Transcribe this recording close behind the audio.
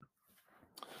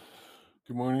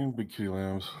Good morning, Big Kitty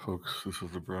Lambs, folks. This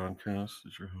is the broadcast.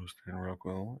 It's your host, Dan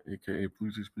Rockwell, aka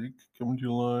Bluesy Speak, coming to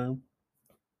you live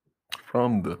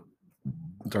from the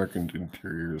darkened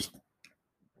interiors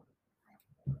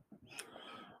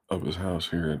of his house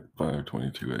here at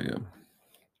 5:22 a.m.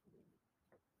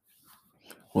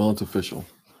 Well, it's official.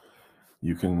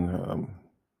 You can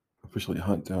officially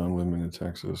hunt down women in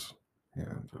Texas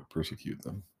and persecute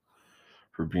them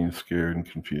for being scared and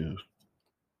confused.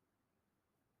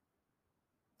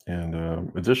 And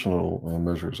additional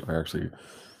measures are actually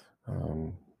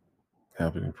um,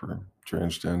 happening for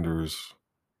transgenders,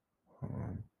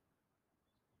 um,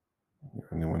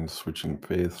 anyone switching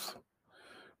faiths.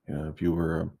 If you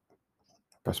were a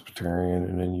Presbyterian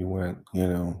and then you went,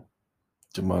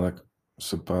 demonic,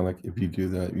 symphonic, if you do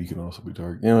that, you can also be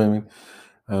dark. You know what I mean?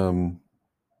 And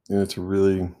it's a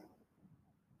really,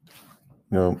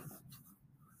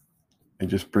 it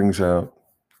just brings out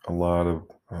a lot of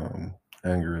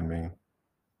anger in me.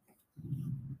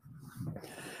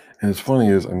 And it's funny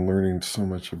is I'm learning so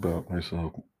much about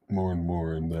myself more and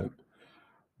more, and that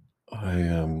I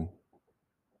am,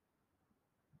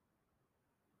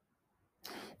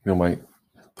 the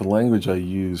language I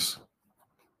use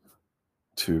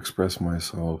to express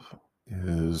myself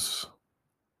is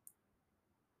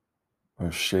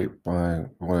shaped by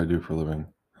what I do for a living.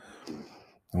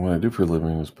 And what I do for a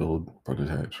living is build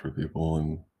prototypes for people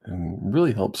and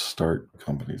really help start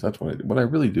companies. That's what I do. What I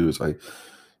really do is you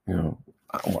know,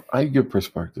 I give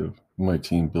perspective. My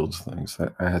team builds things.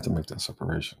 I had to make that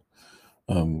separation.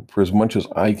 For as much as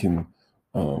I can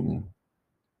um,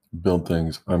 build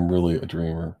things, I'm really a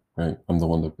dreamer, right? I'm the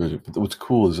one that builds it. But what's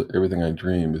cool is that everything I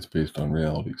dream is based on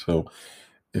reality. So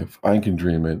if I can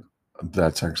dream it,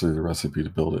 that's actually the recipe to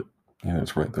build it.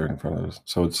 It's right there in front of us.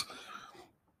 So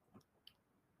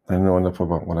I know enough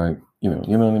about what you know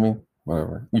what I mean?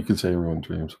 Whatever. You could say everyone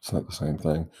dreams. It's not the same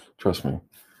thing. Trust me.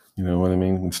 You know what I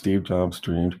mean? When Steve Jobs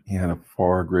dreamed, he had a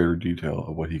far greater detail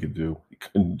of what he could do. He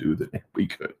couldn't do that we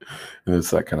could. And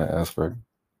it's that kind of aspect.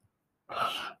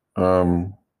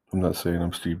 I'm not saying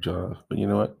I'm Steve Jobs, but you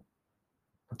know what?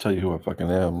 I'll tell you who I fucking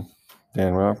am.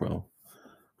 Dan Rockwell,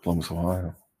 Columbus,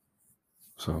 Ohio.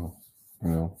 So, you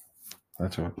know,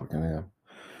 that's who I fucking am.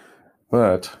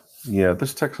 But yeah,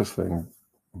 this Texas thing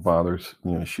bothers,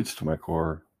 shoots to my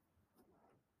core.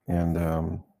 And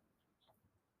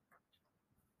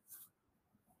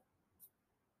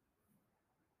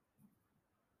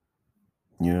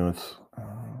it's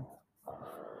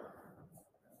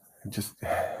it just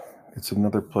it's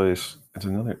another place. It's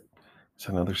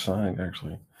another sign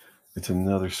actually. It's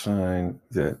another sign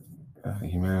that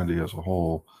humanity as a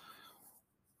whole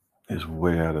is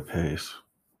way out of pace.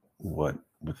 What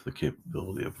with the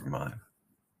capability of our mind.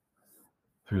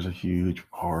 There's a huge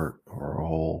part of our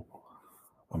whole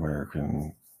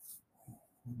American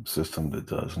system that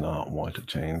does not want to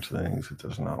change things. It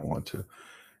does not want to,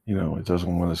 it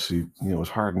doesn't want to see, it's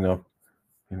hard enough,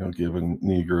 giving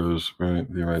Negroes, right,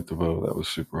 the right to vote. That was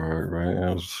super hard, right? And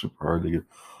it was super hard to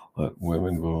let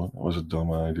women vote. That was a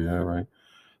dumb idea, right?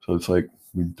 So it's like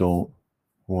we don't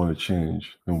want to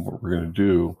change. And what we're going to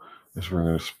do is we're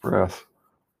going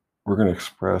to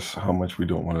express how much we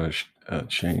don't want to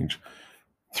change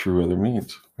through other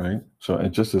means, right? So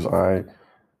and just as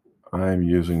I'm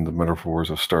using the metaphors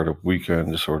of Startup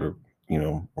Weekend to sort of,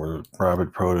 or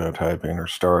rapid prototyping or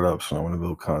startups, and I want to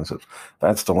build concepts.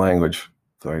 That's the language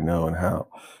that I know and how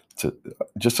to,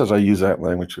 just as I use that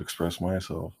language to express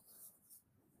myself,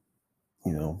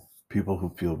 people who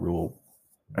feel real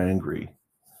angry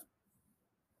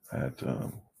at,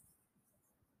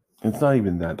 it's not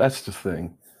even that, that's the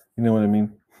thing. You know what I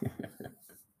mean?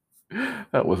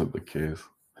 That wasn't the case.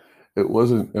 It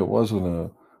wasn't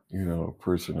a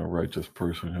righteous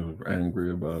person who was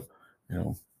angry about,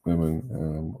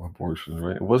 women abortions,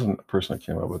 right? It wasn't a person that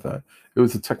came up with that. It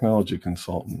was a technology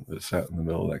consultant that sat in the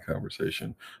middle of that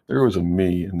conversation. There was a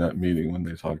me in that meeting when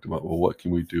they talked about, well, what can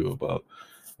we do about,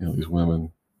 these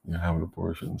women, having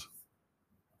abortions?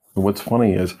 And what's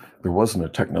funny is there wasn't a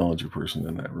technology person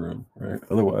in that room, right?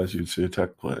 Otherwise, you'd see a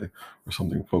tech play or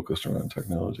something focused around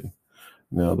technology.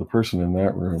 Now, the person in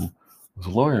that room was a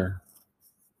lawyer.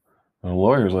 And the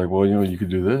lawyer's like, well, you could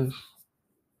do this,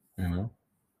 you know?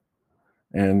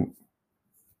 And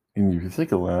if you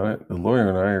think about it, the lawyer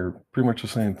and I are pretty much the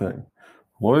same thing.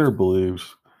 The lawyer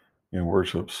believes and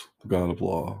worships the God of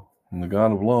law. And the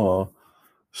God of law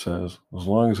says, as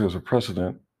long as there's a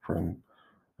precedent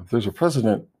if there's a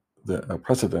precedent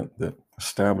that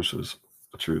establishes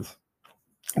the truth,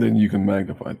 then you can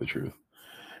magnify the truth.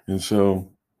 And so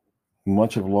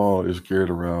much of law is geared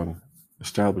around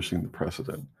establishing the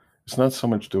precedent It's not so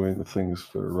much doing the things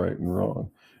that are right and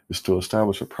wrong. It's to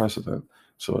establish a precedent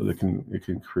so that it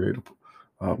can create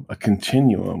a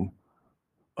continuum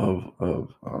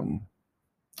of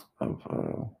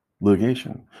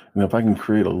litigation. And if I can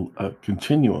create a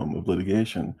continuum of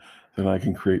litigation, then I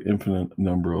can create infinite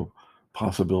number of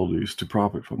possibilities to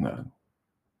profit from that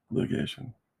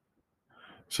litigation.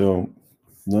 So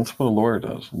that's what a lawyer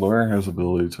does. A lawyer has the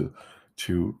ability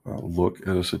to look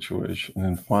at a situation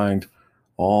and find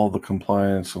all the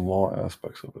compliance and law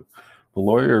aspects of it. The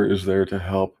lawyer is there to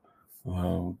help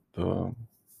the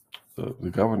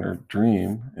governor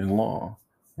dream in law,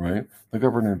 right? The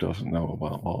governor doesn't know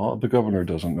about law. The governor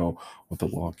doesn't know what the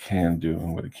law can do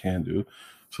and what it can do.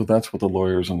 So that's what the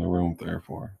lawyer's in the room there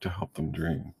for, to help them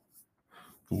dream.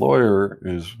 The lawyer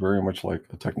is very much like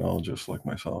a technologist like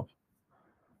myself.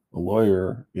 A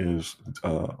lawyer is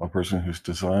a person who's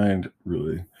designed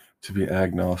really to be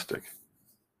agnostic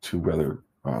to whether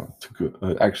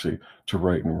actually to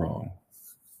right and wrong.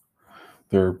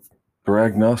 They're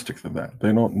agnostic to that.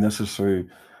 They don't necessarily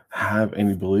have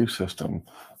any belief system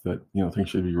that things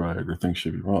should be right or things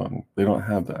should be wrong. They don't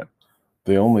have that.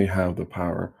 They only have the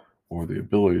power or the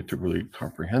ability to really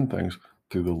comprehend things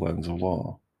through the lens of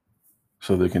law.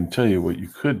 So they can tell you what you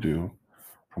could do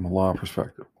from a law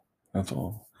perspective. That's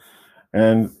all.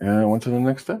 And I went to the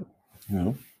next step,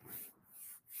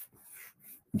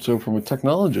 So from a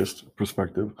technologist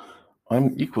perspective,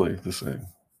 I'm equally the same.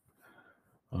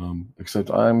 Except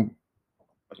I'm,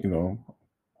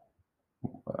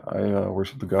 I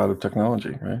worship the God of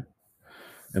technology, right?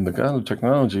 And the God of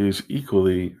technology is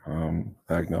equally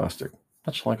agnostic,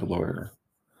 much like a lawyer.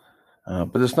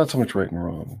 But it's not so much right and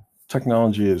wrong.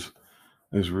 Technology is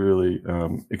really,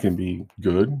 it can be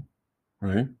good,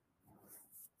 right?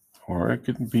 Or it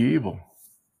can be evil.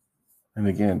 And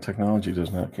again, technology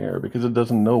does not care because it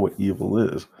doesn't know what evil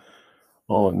is.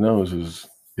 All it knows is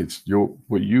it's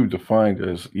what you defined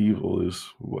as evil is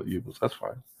what evil is. That's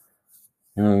fine.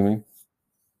 You know what I mean?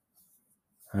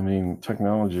 I mean,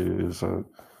 technology is a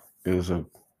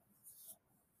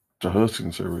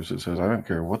hosting service that says, I don't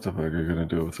care what the fuck you're going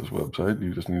to do with this website.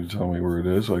 You just need to tell me where it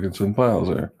is so I can send files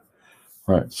there.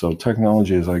 Right. So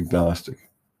technology is agnostic.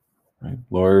 Right.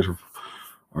 Lawyers are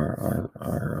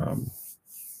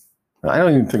I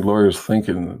don't even think lawyers think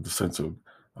in the sense of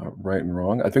right and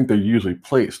wrong. I think they're usually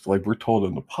placed, like we're told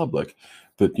in the public,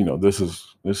 that this is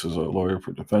a lawyer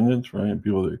for defendants, right? And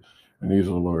these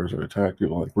are the lawyers that attack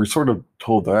people. Like we're sort of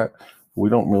told that, but we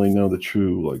don't really know the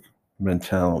true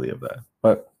mentality of that.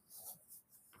 But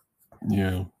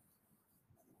yeah,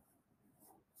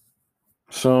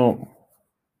 so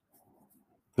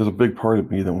there's a big part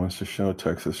of me that wants to show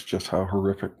Texas just how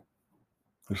horrific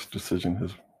this decision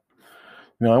is.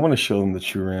 I want to show them the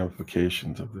true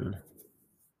ramifications of their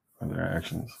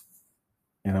actions.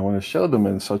 And I want to show them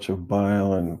in such a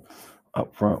vile and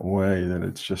upfront way that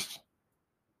it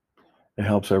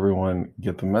helps everyone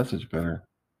get the message better.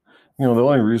 The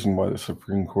only reason why the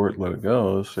Supreme Court let it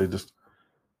go is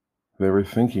they were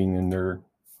thinking in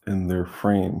their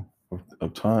frame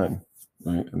of time,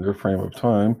 right? In their frame of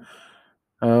time,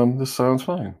 this sounds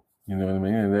fine. You know what I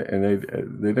mean? And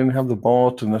they didn't have the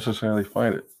ball to necessarily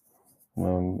fight it.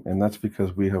 And that's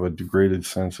because we have a degraded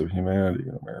sense of humanity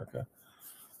in America.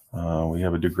 We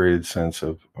have a degraded sense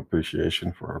of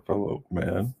appreciation for our fellow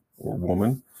man or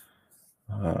woman.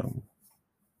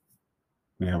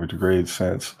 We have a degraded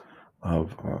sense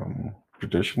of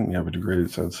tradition. We have a degraded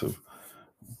sense of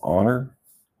honor.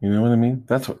 You know what I mean?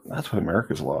 That's what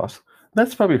America's lost.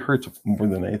 That's probably hurts more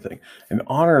than anything. And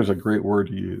honor is a great word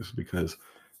to use because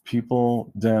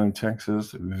people down in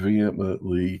Texas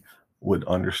vehemently would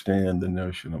understand the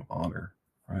notion of honor,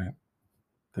 right?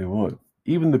 They would.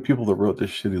 Even the people that wrote this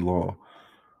shitty law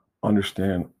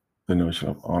understand the notion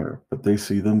of honor, but they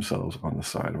see themselves on the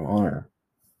side of honor.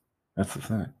 That's the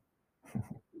thing.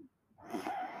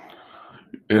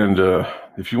 And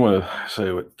if you want to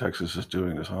say what Texas is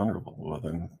doing is honorable, well,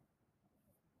 then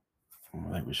I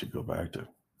think we should go back to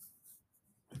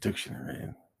the dictionary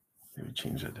and maybe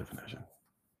change that definition.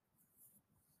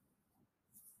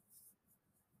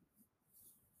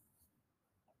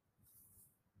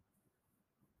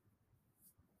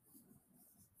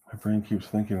 My brain keeps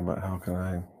thinking about how can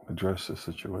I address this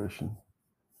situation?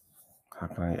 How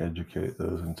can I educate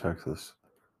those in Texas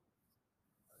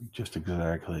just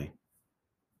exactly,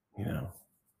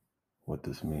 what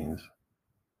this means?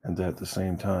 And at the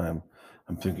same time,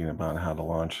 I'm thinking about how to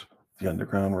launch the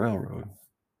Underground Railroad.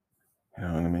 You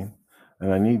know what I mean?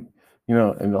 And I need,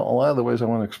 and a lot of the ways I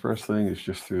want to express things is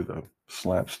just through the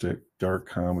slapstick, dark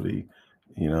comedy.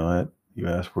 You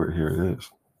ask for it, here it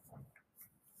is.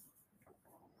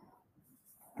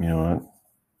 You know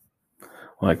what?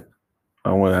 Like,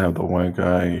 I want to have the white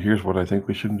guy. Here's what I think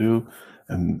we should do,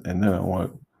 and then I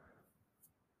want.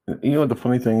 You know what the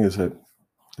funny thing is that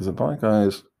black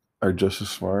guys are just as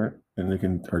smart and they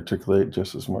can articulate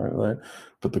just as smart as that,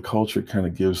 but the culture kind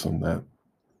of gives them that.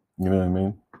 You know what I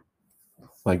mean?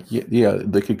 Like, yeah,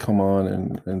 they could come on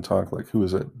and talk like, who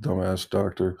is that dumbass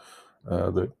doctor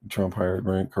that Trump hired,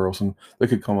 right? Carlson. They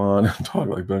could come on and talk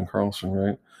like Ben Carlson,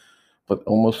 right? But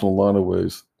almost in a lot of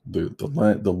ways, the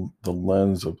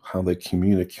lens of how they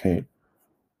communicate,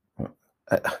 uh,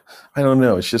 I, I don't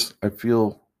know. It's just I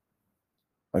feel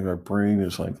like my brain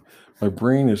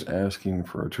is asking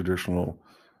for a traditional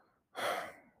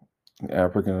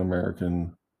African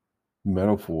American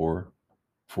metaphor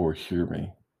for hear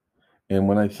me. And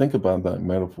when I think about that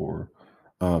metaphor,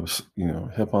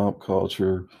 hip hop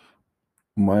culture,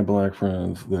 my black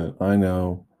friends that I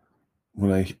know,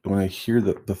 when I hear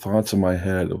the thoughts in my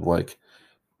head of like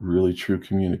really true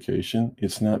communication,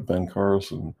 it's not Ben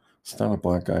Carlson. It's not a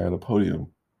black guy at a podium.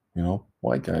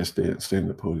 White guys stand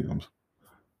at podiums.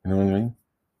 You know what I mean?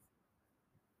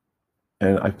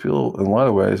 And I feel in a lot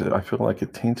of ways, I feel like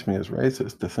it taints me as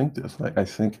racist to think this. Like I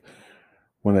think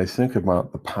when I think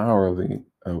about the power of the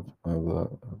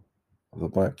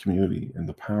black community and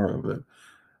the power of it,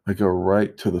 I go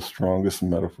right to the strongest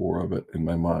metaphor of it in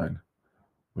my mind,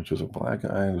 which is a black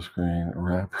guy on the screen, a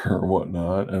rapper or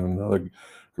whatnot, and another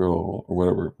girl or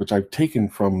whatever, which I've taken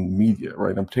from media,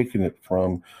 right? I'm taking it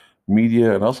from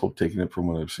media and also taking it from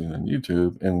what I've seen on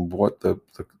YouTube and what the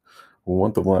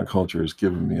black culture has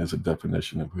given me as a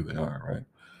definition of who they are, right?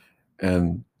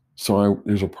 And so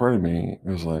there's a part of me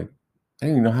that's like, I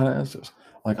didn't even know how to ask this.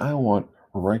 Like, I want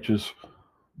righteous,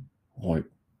 like,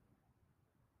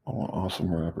 I want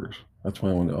awesome rappers. That's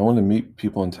what I want. I want to meet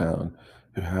people in town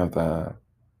who have that,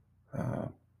 uh,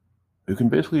 who can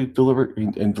basically deliver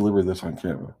and deliver this on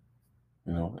camera.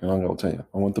 And I'm gonna tell you,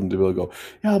 I want them to be able to go,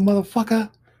 "Yeah, motherfucker,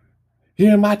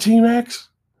 here in my Team X,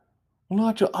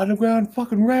 launch an underground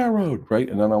fucking railroad," right?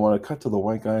 And then I want to cut to the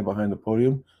white guy behind the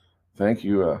podium. Thank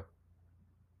you,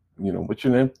 what's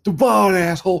your name? Devon,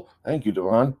 asshole. Thank you,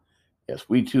 Devon. Yes,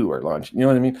 we too are launching. You know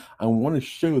what I mean? I want to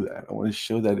show that. I want to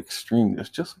show that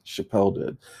extremeness, just like Chappelle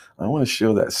did. I want to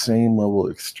show that same level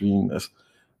of extremeness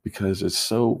because it's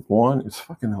so, one, it's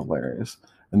fucking hilarious.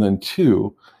 And then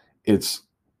two, it's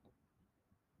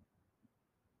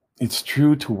it's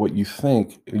true to what you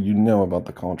think you know about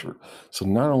the culture. So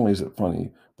not only is it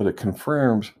funny, but it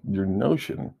confirms your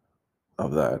notion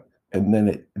of that, and then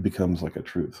it becomes like a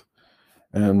truth.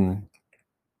 And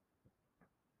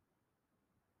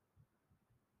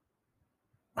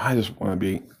I just want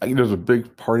to there's a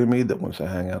big part of me that wants to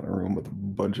hang out in a room with a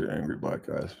bunch of angry black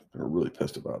guys that are really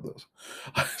pissed about this.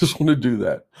 I just want to do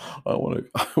that. I want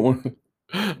to,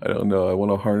 I don't know. I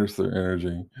want to harness their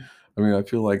energy. I mean, I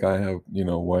feel like I have,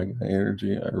 white guy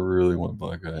energy. I really want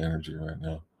black guy energy right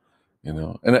now,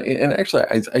 and actually,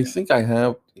 I think I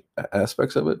have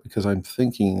aspects of it because I'm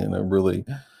thinking in a really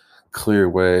clear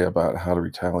way about how to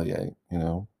retaliate,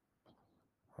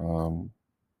 Um,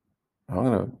 I'm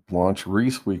going to launch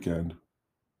Reese Weekend.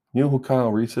 You know who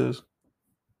Kyle Reese is?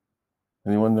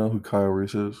 Anyone know who Kyle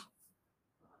Reese is?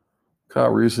 Kyle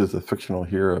Reese is the fictional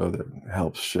hero that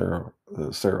helps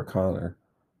Sarah Connor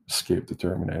escape the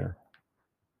Terminator.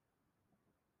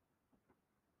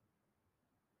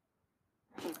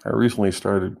 I recently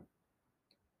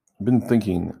been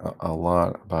thinking a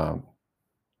lot about,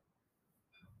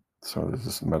 so there's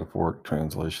this metaphoric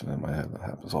translation in my head that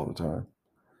happens all the time.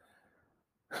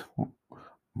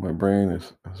 My brain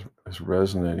is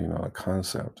resonating on a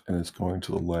concept and it's going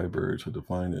to the library to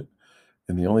define it.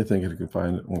 And the only thing it can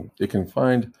find, well, it can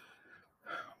find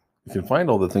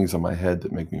all the things in my head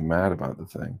that make me mad about the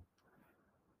thing.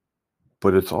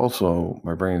 But it's also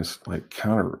my brain's like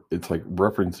it's like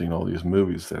referencing all these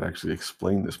movies that actually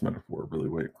explain this metaphor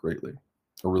greatly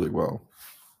or really well.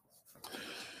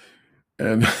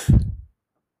 And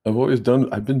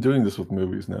I've been doing this with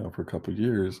movies now for a couple of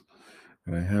years,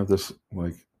 and I have this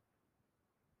like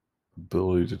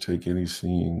ability to take any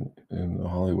scene in the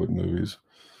Hollywood movies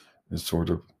and sort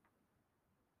of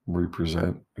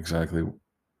represent exactly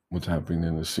what's happening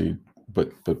in the scene,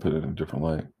 but put it in a different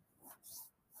light.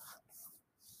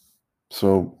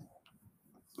 So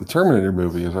the Terminator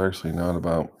movie is actually not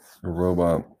about a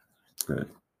robot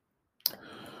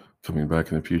coming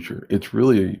back in the future. It's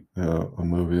really a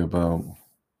movie about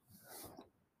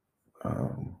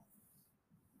um,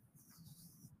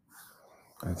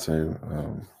 I'd say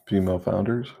female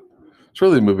founders. It's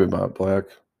really a movie about black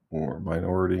or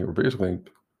minority or basically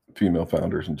female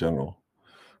founders in general.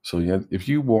 So yeah, if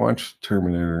you watch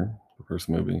Terminator, the first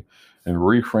movie, and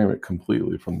reframe it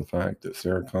completely from the fact that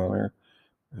Sarah Connor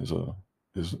is a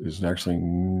is actually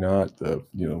not the,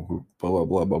 who blah blah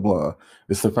blah blah blah.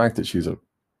 It's the fact that she's a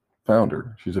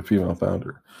founder. She's a female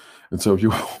founder. And so if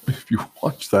you if you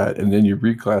watch that and then you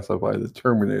reclassify the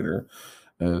Terminator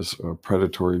as a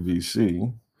predatory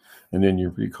VC, and then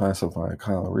you reclassify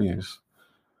Kyle Reese,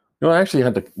 I actually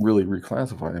had to really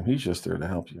reclassify him. He's just there to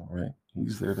help you, right?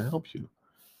 He's there to help you.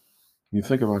 You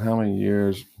think about how many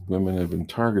years women have been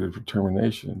targeted for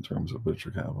termination in terms of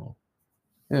venture capital.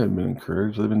 They haven't been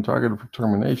encouraged. They've been targeted for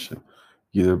termination,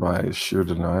 either by sheer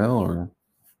denial or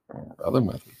other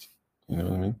methods. You know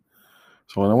what I mean?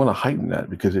 So I want to heighten that,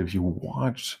 because if you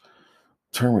watch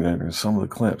Terminator and some of the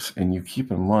clips, and you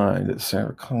keep in mind that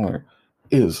Sarah Connor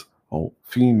is a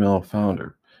female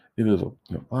founder, it is a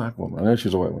black woman. I know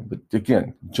she's a white woman, but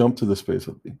again, jump to the space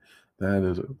of me. That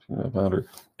is a female founder.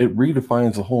 It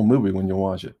redefines the whole movie when you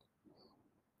watch it.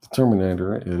 The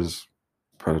Terminator is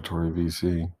predatory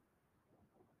VC,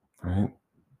 right?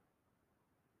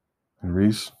 And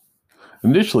Reese,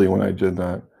 initially when I did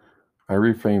that, I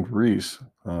reframed Reese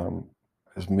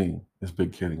as me, as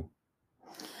Big Kitty.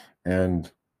 And,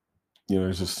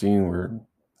 there's a scene where,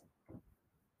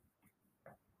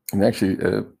 and actually,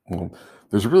 well,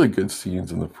 there's really good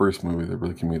scenes in the first movie that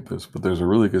really commute this, but there's a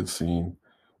really good scene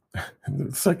in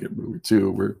the second movie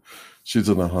too, where she's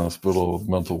in a hospital,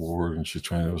 mental ward, and she's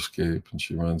trying to escape, and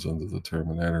she runs into the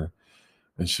Terminator,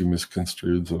 and she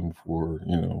misconstrues him for,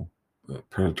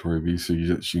 predatory VC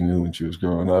that she knew when she was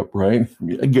growing up, right? I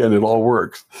mean, again, it all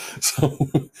works. So,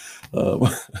 um,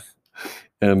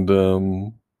 and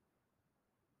and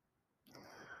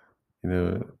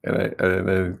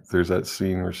there's that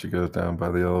scene where she goes down by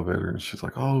the elevator and she's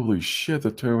like, "Holy shit,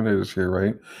 the Terminator's here!"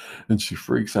 Right? And she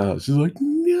freaks out. She's like,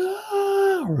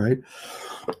 "No!" Right?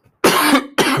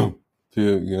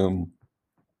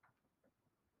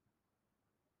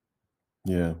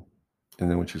 Yeah. And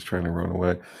then when she's trying to run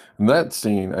away, in that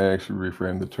scene, I actually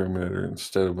reframed the Terminator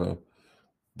instead of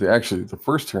the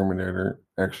first Terminator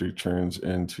actually turns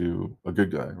into a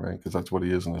good guy, right? Because that's what he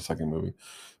is in the second movie.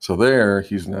 So there,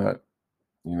 he's not,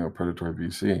 predatory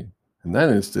VC. In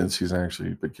that instance, he's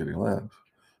actually Big Kitty Labs.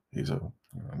 He's I'm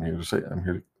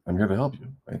here to help you.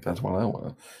 Right? That's what I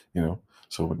want.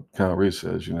 So when Kyle Reese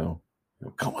says,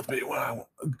 come with me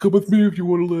come with me if you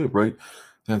want to live, right?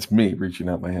 That's me reaching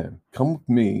out my hand. Come with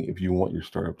me if you want your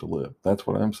startup to live. That's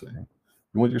what I'm saying.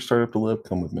 You want your startup to live?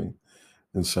 Come with me.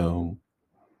 And so,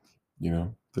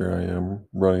 there I am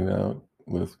running out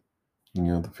with,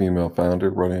 the female founder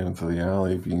running into the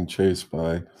alley, being chased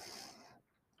by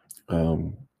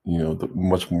the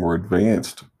much more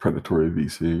advanced predatory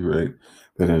VC, right?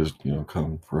 That has,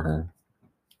 come for her.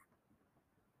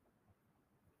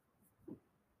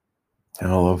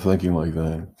 And I love thinking like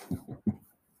that.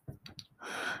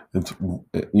 It's,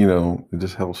 it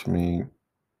just helps me.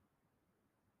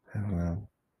 I don't know.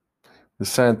 The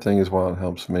sad thing is, while it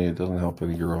helps me, it doesn't help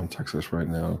any girl in Texas right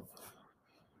now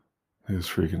who's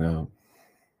freaking out.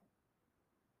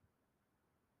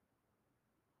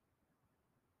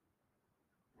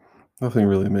 Nothing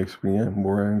really makes me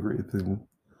more angry than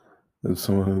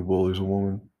someone who bullies a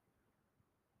woman,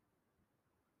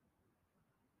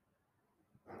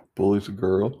 bullies a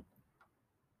girl.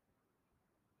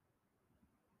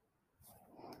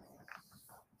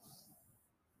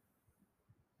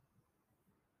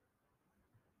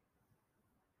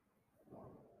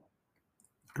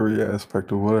 Every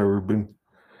aspect of what I've ever been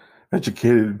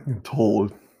educated and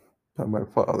told by my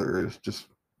father is just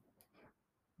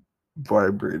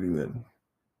vibrating in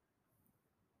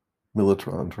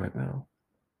millitrons right now.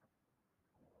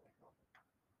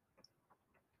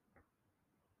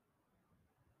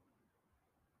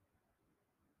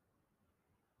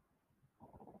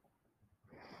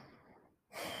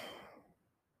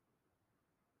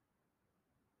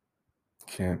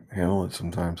 Can't handle it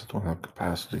sometimes. I don't have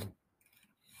capacity.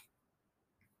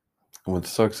 And what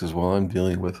sucks is, while I'm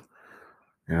dealing with,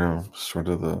 sort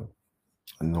of the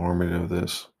enormity of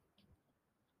this,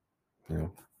 you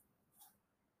know,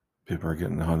 people are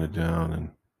getting hunted down,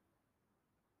 and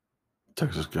the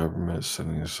Texas government is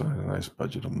setting aside a nice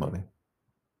budget of money.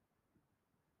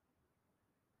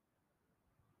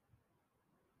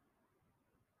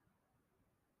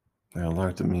 And I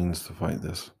lack the means to fight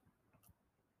this,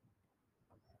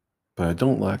 but I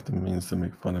don't lack the means to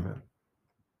make fun of it.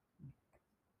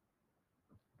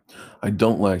 I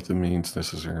don't lack the means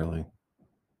necessarily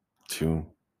to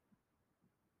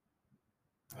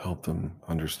help them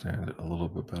understand it a little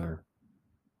bit better.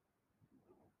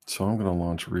 So I'm going to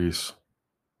launch Reese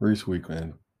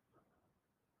Weekend,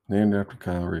 named after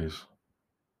Kyle Reese.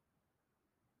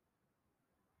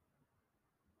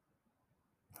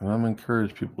 And I'm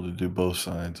encourage people to do both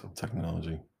sides of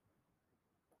technology.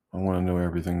 I want to know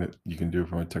everything that you can do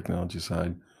from a technology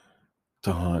side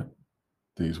to hunt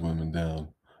these women down.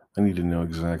 I need to know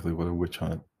exactly what a witch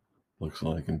hunt looks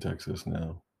like in Texas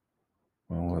now.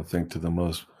 I want to think to the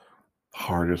most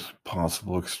hardest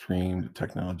possible extreme that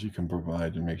technology can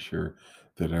provide to make sure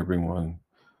that everyone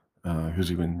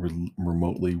who's even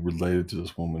remotely related to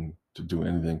this woman to do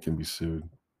anything can be sued.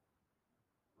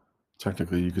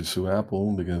 Technically, you could sue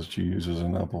Apple because she uses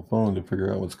an Apple phone to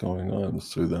figure out what's going on and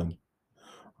sue them.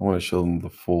 I want to show them the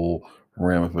full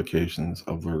ramifications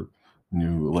of their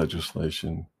new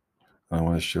legislation. I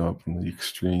want to show up from the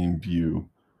extreme view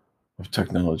of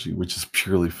technology, which is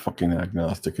purely fucking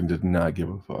agnostic and did not give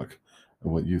a fuck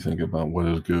of what you think about what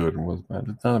is good and what's bad.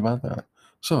 It's not about that.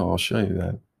 So I'll show you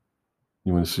that.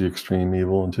 You want to see extreme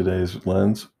evil in today's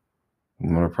lens?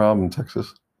 Not a problem,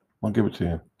 Texas. I'll give it to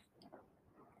you.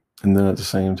 And then at the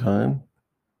same time,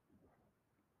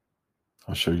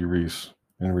 I'll show you Reese.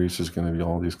 And Reese is going to be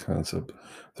all these concepts.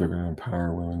 They're going to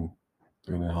empower women.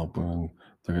 They're going to help women.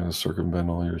 They're going to circumvent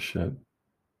all your shit.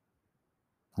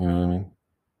 You know what I mean?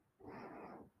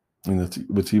 And that's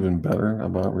what's even better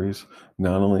about Reese.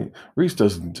 Not only Reese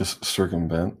doesn't just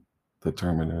circumvent the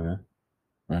Terminator,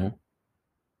 right?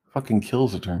 Fucking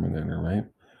kills the Terminator, right?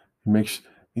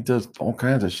 He does all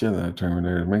kinds of shit to that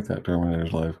Terminator to make that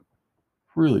Terminator's life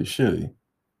really shitty,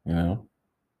 you know?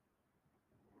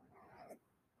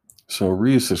 So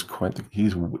Reese is quite is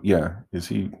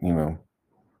he,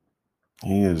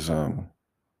 he is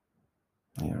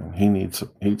he needs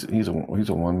he's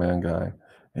a one-man guy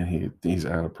and he's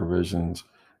out of provisions,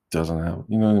 doesn't have,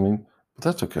 you know what I mean? But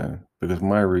that's okay because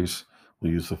my Reese will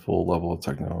use the full level of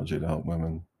technology to help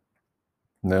women.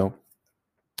 Now,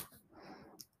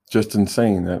 just in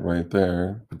saying that right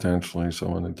there, potentially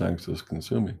someone in Texas can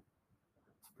sue me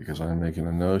because I'm making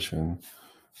a notion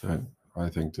that I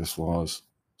think this law is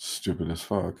stupid as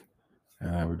fuck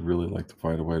and I would really like to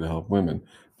find a way to help women.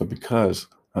 But because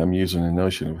I'm using a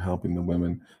notion of helping the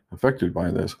women affected by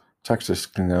this, Texas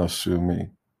can now sue me.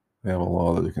 They have a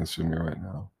law that they can sue me right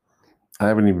now. I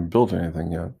haven't even built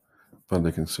anything yet, but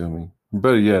they can sue me.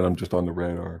 Better yet, I'm just on the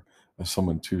radar as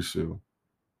someone to sue.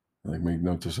 Like, make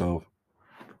note to self,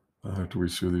 after we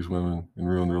sue these women and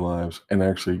ruin their lives and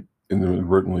actually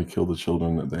inadvertently kill the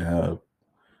children that they have.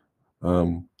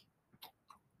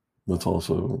 Let's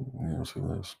also, see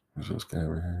this. There's this guy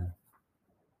over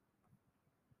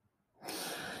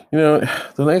here.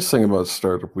 The nice thing about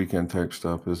Startup Weekend type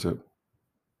stuff is that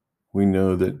we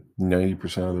know that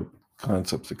 90% of the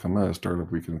concepts that come out of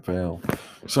Startup Weekend fail.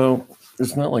 So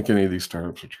it's not like any of these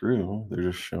startups are true. They're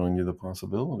just showing you the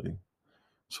possibility.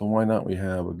 So why not we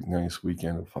have a nice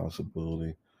weekend of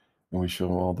possibility and we show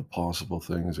all the possible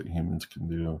things that humans can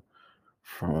do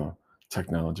from a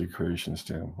technology creation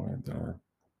standpoint that are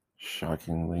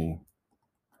shockingly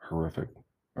horrific,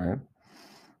 right?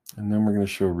 And then we're going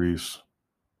to show Reese.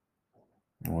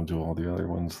 And we'll do all the other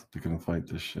ones that can fight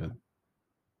this shit.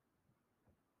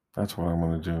 That's what I'm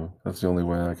going to do. That's the only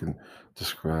way I can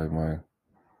describe my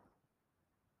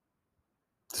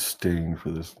disdain for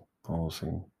this policy.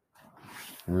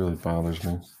 It really bothers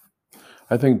me.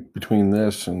 I think between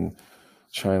this and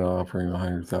China offering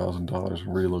 $100,000 in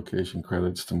relocation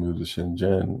credits to move to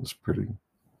Shenzhen is pretty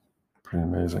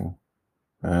amazing.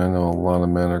 And I know a lot of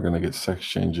men are going to get sex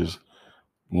changes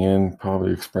and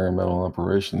probably experimental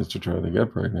operations to try to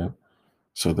get pregnant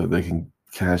so that they can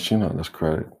cash in on this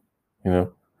credit,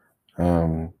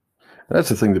 That's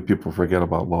the thing that people forget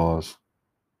about laws.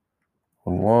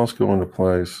 When laws go into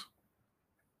place,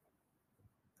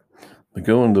 they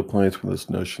go into place with this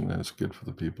notion that it's good for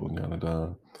the people and yada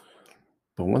yada.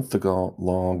 But once the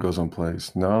law goes in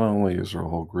place, not only is there a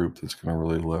whole group that's going to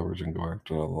really leverage and go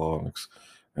after that law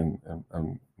and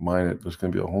mine it, there's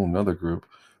going to be a whole nother group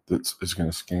that's going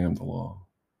to scam the law.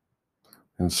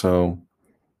 And so,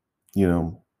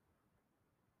 you're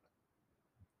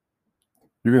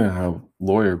going to have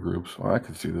lawyer groups. Well, I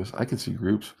could see this. I could see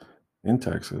groups in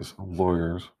Texas of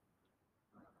lawyers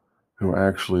who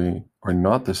actually are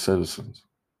not the citizens.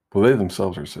 Well, they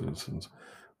themselves are citizens,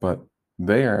 but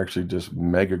they are actually just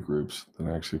mega groups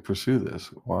that actually pursue this.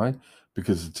 Why?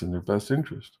 Because it's in their best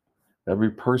interest.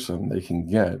 Every person they can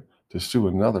get to sue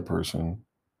another person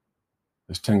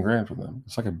is 10 grand for them.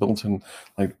 It's like a built-in,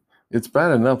 it's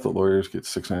bad enough that lawyers get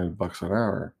 $600 an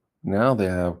hour. Now they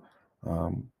have,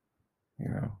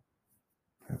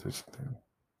 there's,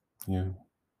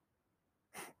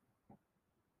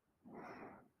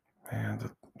 man,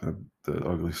 the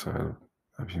ugly side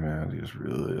of humanity is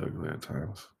really ugly at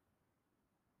times.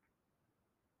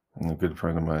 And a good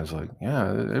friend of mine is like, yeah,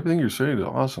 everything you're saying is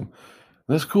awesome.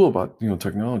 That's cool about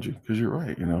technology because you're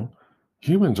right.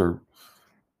 Humans are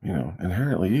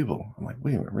inherently evil. I'm like,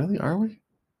 wait a minute, really? Are we?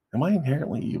 Am I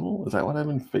inherently evil? Is that what I've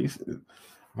been facing?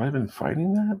 Have I been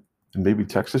fighting that? And maybe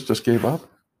Texas just gave up.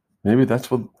 Maybe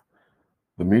that's what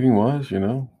the meeting was.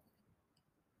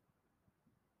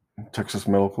 Texas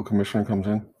Medical Commissioner comes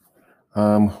in.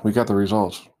 We got the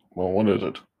results. Well, what is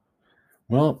it?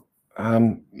 Well,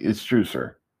 it's true,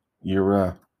 sir.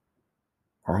 You're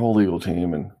our whole legal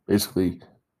team and basically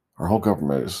our whole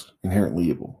government is inherently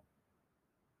evil.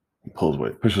 He pulls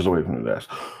away, pushes away from the desk.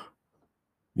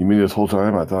 You mean this whole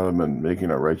time I thought I've been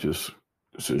making a righteous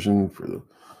decision for the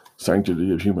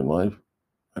sanctity of human life,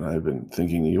 and I've been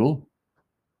thinking evil?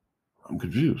 I'm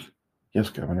confused.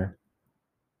 Yes, Governor.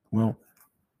 Well,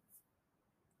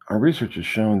 our research has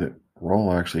shown that we're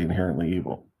all actually inherently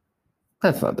evil.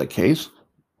 That's not the case.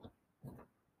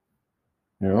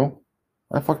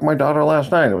 I fucked my daughter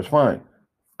last night. It was fine.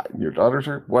 Your daughters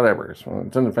are whatever. It's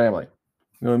in the family.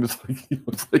 I'm just like,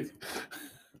 it's like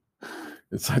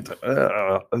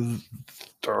it's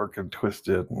dark and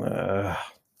twisted.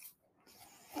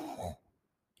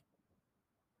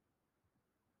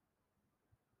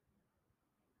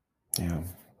 Yeah.